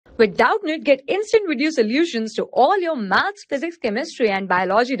With Doubtnut, get instant video solutions to all your maths, physics, chemistry, and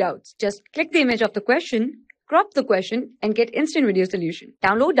biology doubts. Just click the image of the question, crop the question, and get instant video solution.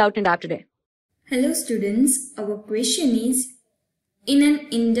 Download Doubtnut app today. Hello students, our question is, in an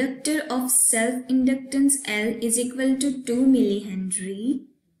inductor of self-inductance L is equal to 2 millihenry,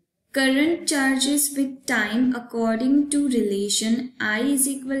 current charges with time according to relation I is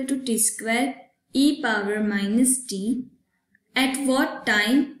equal to t square e power minus t. At what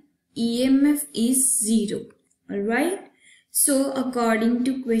time EMF is 0? Alright. So according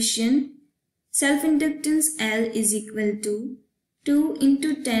to question, self-inductance L is equal to 2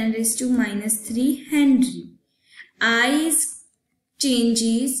 into 10 raised to minus 3 Henry. I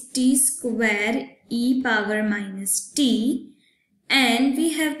changes t square e power minus t, and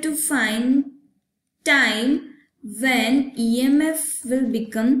we have to find time when EMF will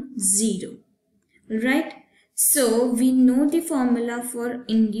become 0. Right? So we know the formula for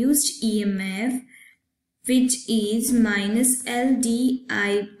induced EMF, which is minus L di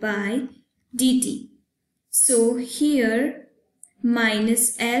by dt. So here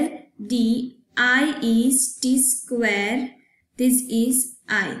minus L di is t square, this is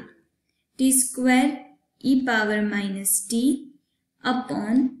I, t square e power minus t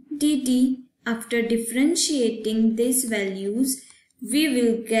upon dt. After differentiating these values, we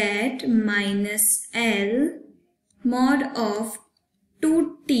will get minus L mod of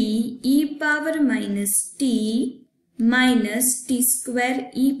 2t e power minus t minus t square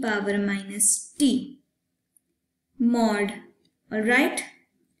e power minus t mod. Alright.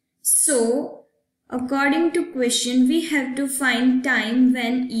 So according to question, we have to find time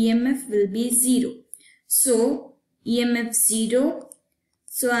when EMF will be 0. So EMF 0,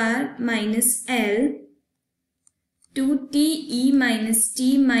 so our minus L 2t e minus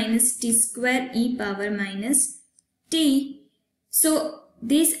t square e power minus t. So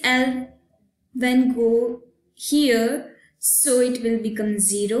this L when go here, so it will become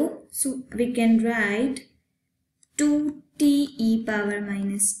 0. So we can write 2t e power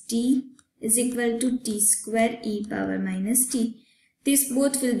minus t is equal to t square e power minus t. This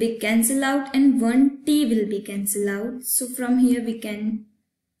both will be cancelled out and one t will be cancelled out. So from here we can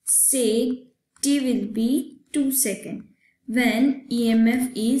say t will be 2 seconds when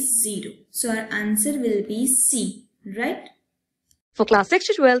EMF is 0. So our answer will be C. Right? For class 6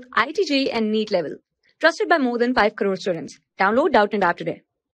 to 12, IIT JEE and NEET level. Trusted by more than 5 crore students. Download Doubtnut app today.